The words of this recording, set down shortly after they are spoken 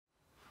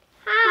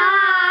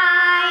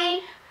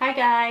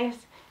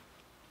guys.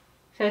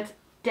 So it's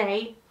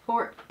day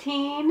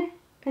 14.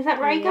 Is that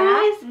right,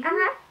 guys?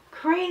 Uh-huh.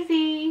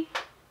 Crazy.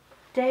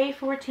 Day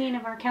 14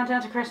 of our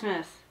countdown to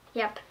Christmas.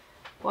 Yep.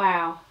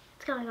 Wow.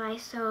 It's going by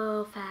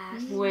so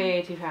fast.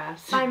 Way too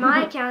fast. By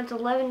my count, it's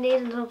 11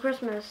 days until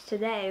Christmas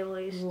today, at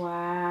least.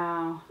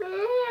 Wow.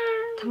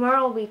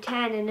 Tomorrow will be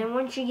 10, and then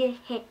once you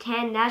hit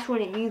 10, that's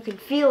when you can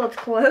feel it's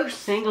close.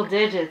 Single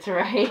digits,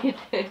 right?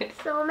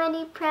 So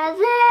many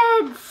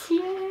presents! Yay!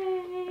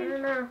 I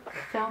don't know.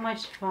 So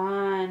much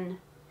fun.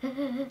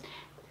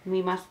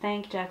 We must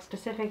thank Jakks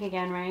Pacific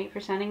again, right, for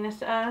sending this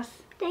to us.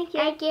 Thank you.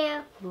 Thank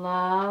you.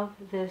 Love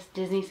this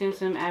Disney Tsum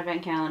Tsum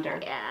advent calendar.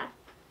 Yeah.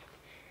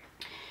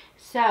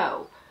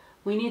 So,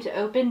 we need to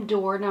open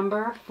door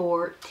number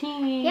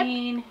 14. Yep.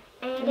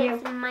 And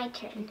it's my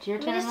turn. It's your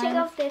turn. Let me just take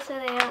off this so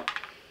they don't,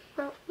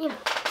 well, you know.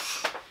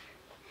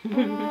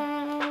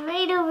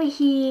 Right over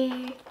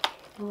here.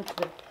 Oh, it's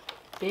the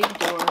big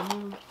door.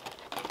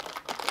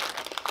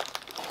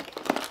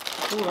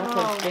 Oh, that's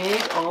a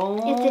big,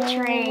 It's a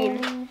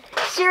train.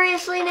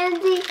 Seriously,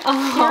 Lindsay?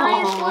 Oh.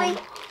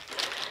 Seriously?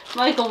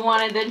 Michael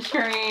wanted the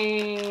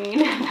train.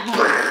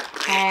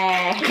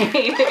 Hey.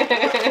 You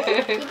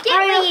get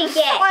what you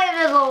get. Light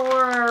of the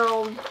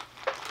world.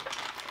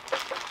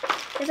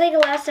 There's like a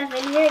lot of stuff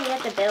in here you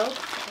have to build.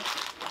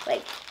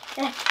 Like,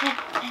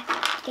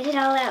 get it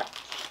all out.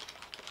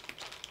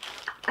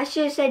 I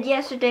should have said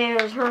yesterday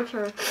it was her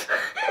turn.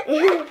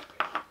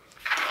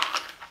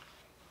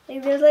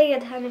 Like, there's like a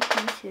ton of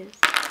pieces.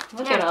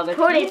 Look at all the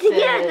put pieces. It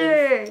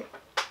together.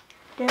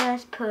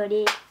 Just put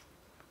it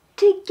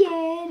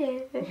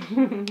together.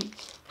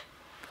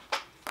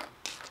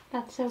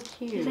 That's so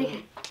cute. There's like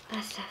a lot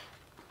of stuff.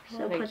 So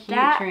What a put cute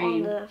that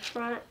train. on the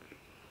front.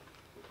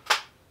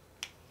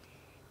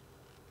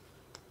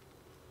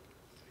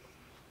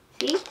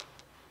 See?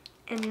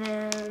 And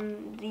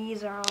then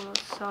these are on the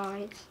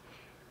sides.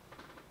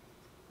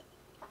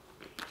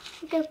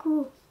 Look how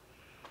cool.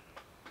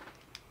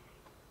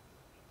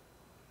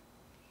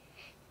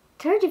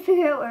 It's hard to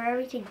figure out where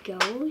everything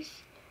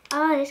goes.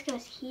 Oh, this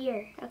goes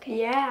here. Okay.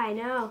 Yeah, I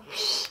know.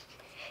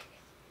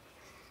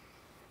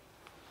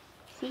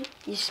 See?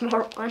 You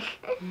smart one.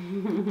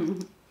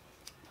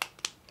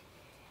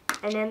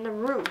 And then the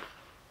roof.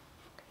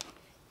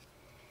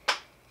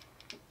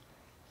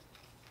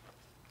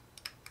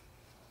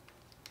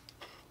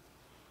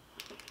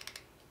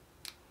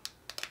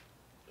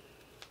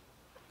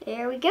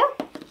 There we go.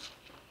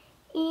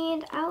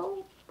 And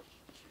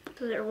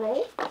does it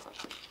roll?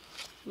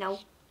 No.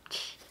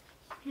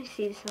 Let me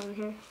see this on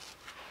here.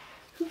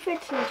 Who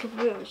fits in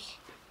caboose?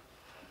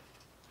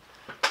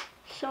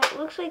 So it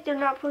looks like they're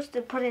not supposed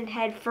to put in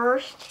head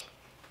first.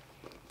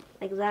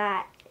 Like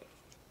that.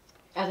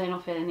 Oh, they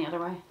don't fit in the other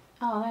way?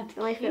 Oh, that's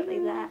They cute. fit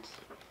like that.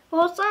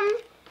 Well,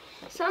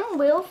 some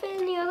will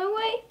fit in the other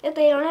way if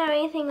they don't have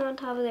anything on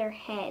top of their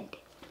head.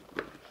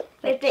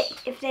 But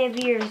if they have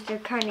ears, they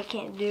kind of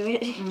can't do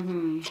it.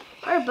 Mm-hmm.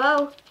 Or a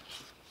bow.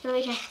 Let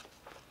me try.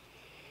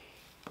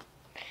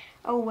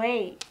 Oh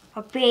wait,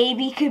 a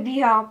baby could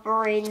be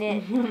operating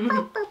it.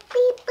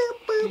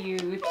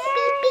 Cute.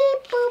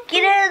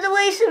 Get out of the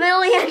way,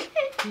 civilian!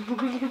 Let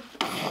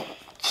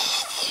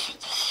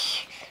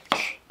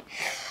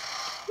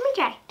me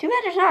try. Too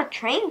bad there's not a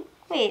train.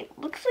 Wait,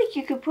 looks like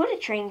you could put a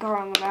train car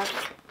on the back.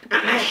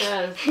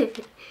 Yeah, it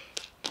does.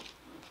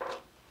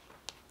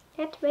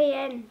 That's way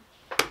in.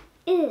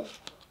 Ew.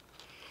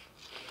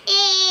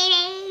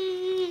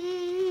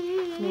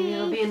 Maybe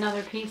there'll be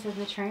another piece of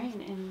the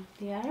train in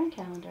the advent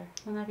calendar.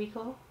 Wouldn't that be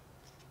cool?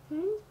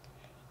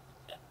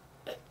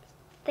 I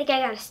think I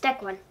got a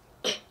stuck one.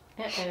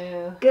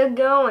 Uh-oh. Good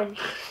going.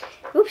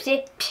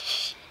 Oopsie.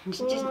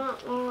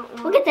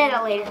 We'll get that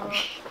out later.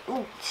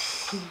 Ooh.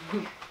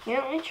 You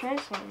know, let me try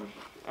something.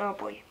 Oh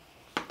boy.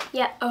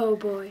 Yeah, oh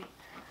boy.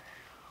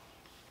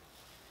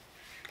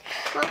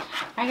 Well,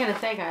 I gotta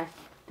say, guys,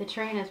 the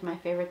train is my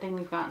favorite thing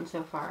we've gotten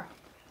so far.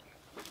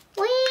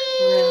 whee!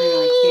 Really,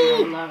 really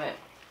cute. I love it.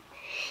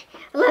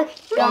 Look,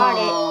 got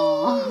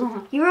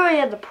Aww. it. You really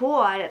had to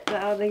pull at it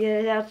though to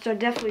get it out, so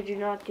definitely do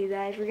not do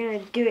that. If you're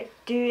gonna do it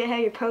how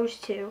you're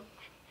supposed to.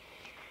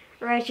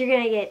 Right, you're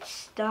gonna get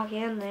stuck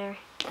in there.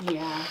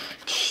 Yeah.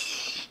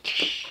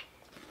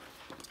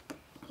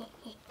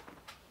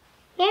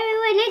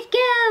 Everyone, let's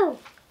go!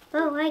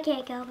 Oh, I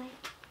can't go.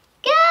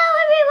 Go,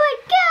 everyone,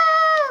 go!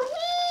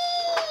 Whee!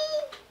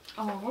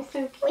 Oh, so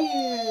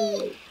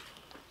cute.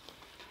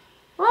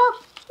 Well,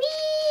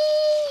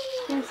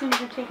 whee! Tsum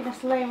Tsums are taking a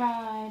sleigh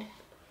ride.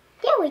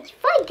 Yeah, it's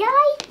fun,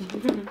 guys.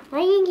 I'm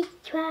gonna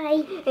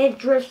try. It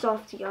drifts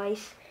off the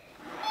ice.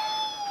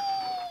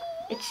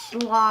 It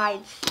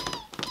slides.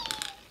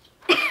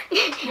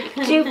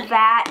 Too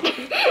fat.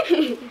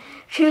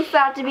 Too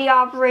fat to be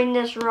operating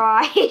this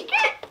ride.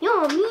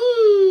 You're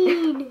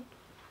mean.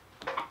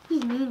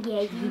 He's mean,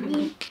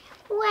 Daddy.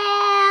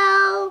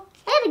 Well,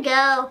 let it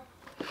go.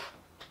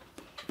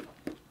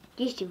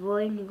 Just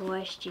avoiding the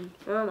question.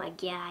 Oh my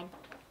God.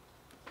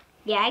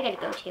 Yeah, I gotta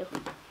go too.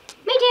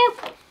 Me too.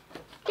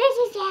 This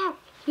is out.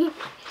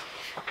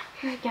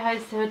 Alright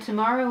guys, so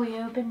tomorrow we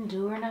open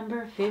door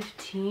number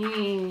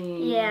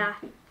 15. Yeah.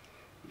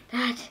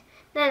 That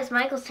is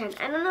Michael's turn.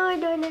 I don't know where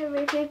door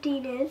number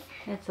 15 is.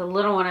 It's a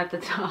little one at the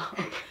top.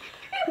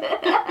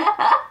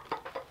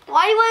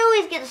 Why do I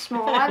always get the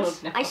small I ones?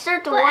 don't know. I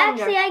start to Well,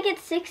 wonder. actually, I get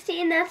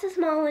 60, and that's a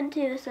small one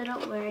too, so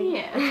don't worry.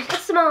 Yeah. It's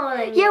smaller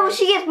than Yeah, well, yours.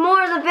 she gets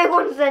more of the big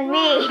ones than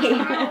me.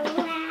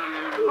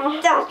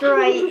 That's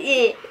right.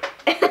 Hey.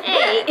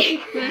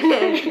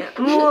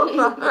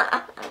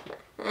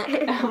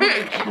 Oh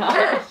my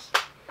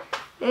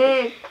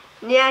gosh.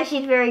 Yeah,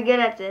 she's very good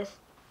at this.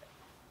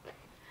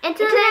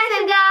 Until next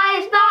time,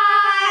 guys.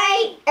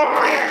 Bye.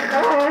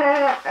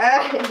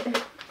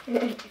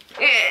 Bye.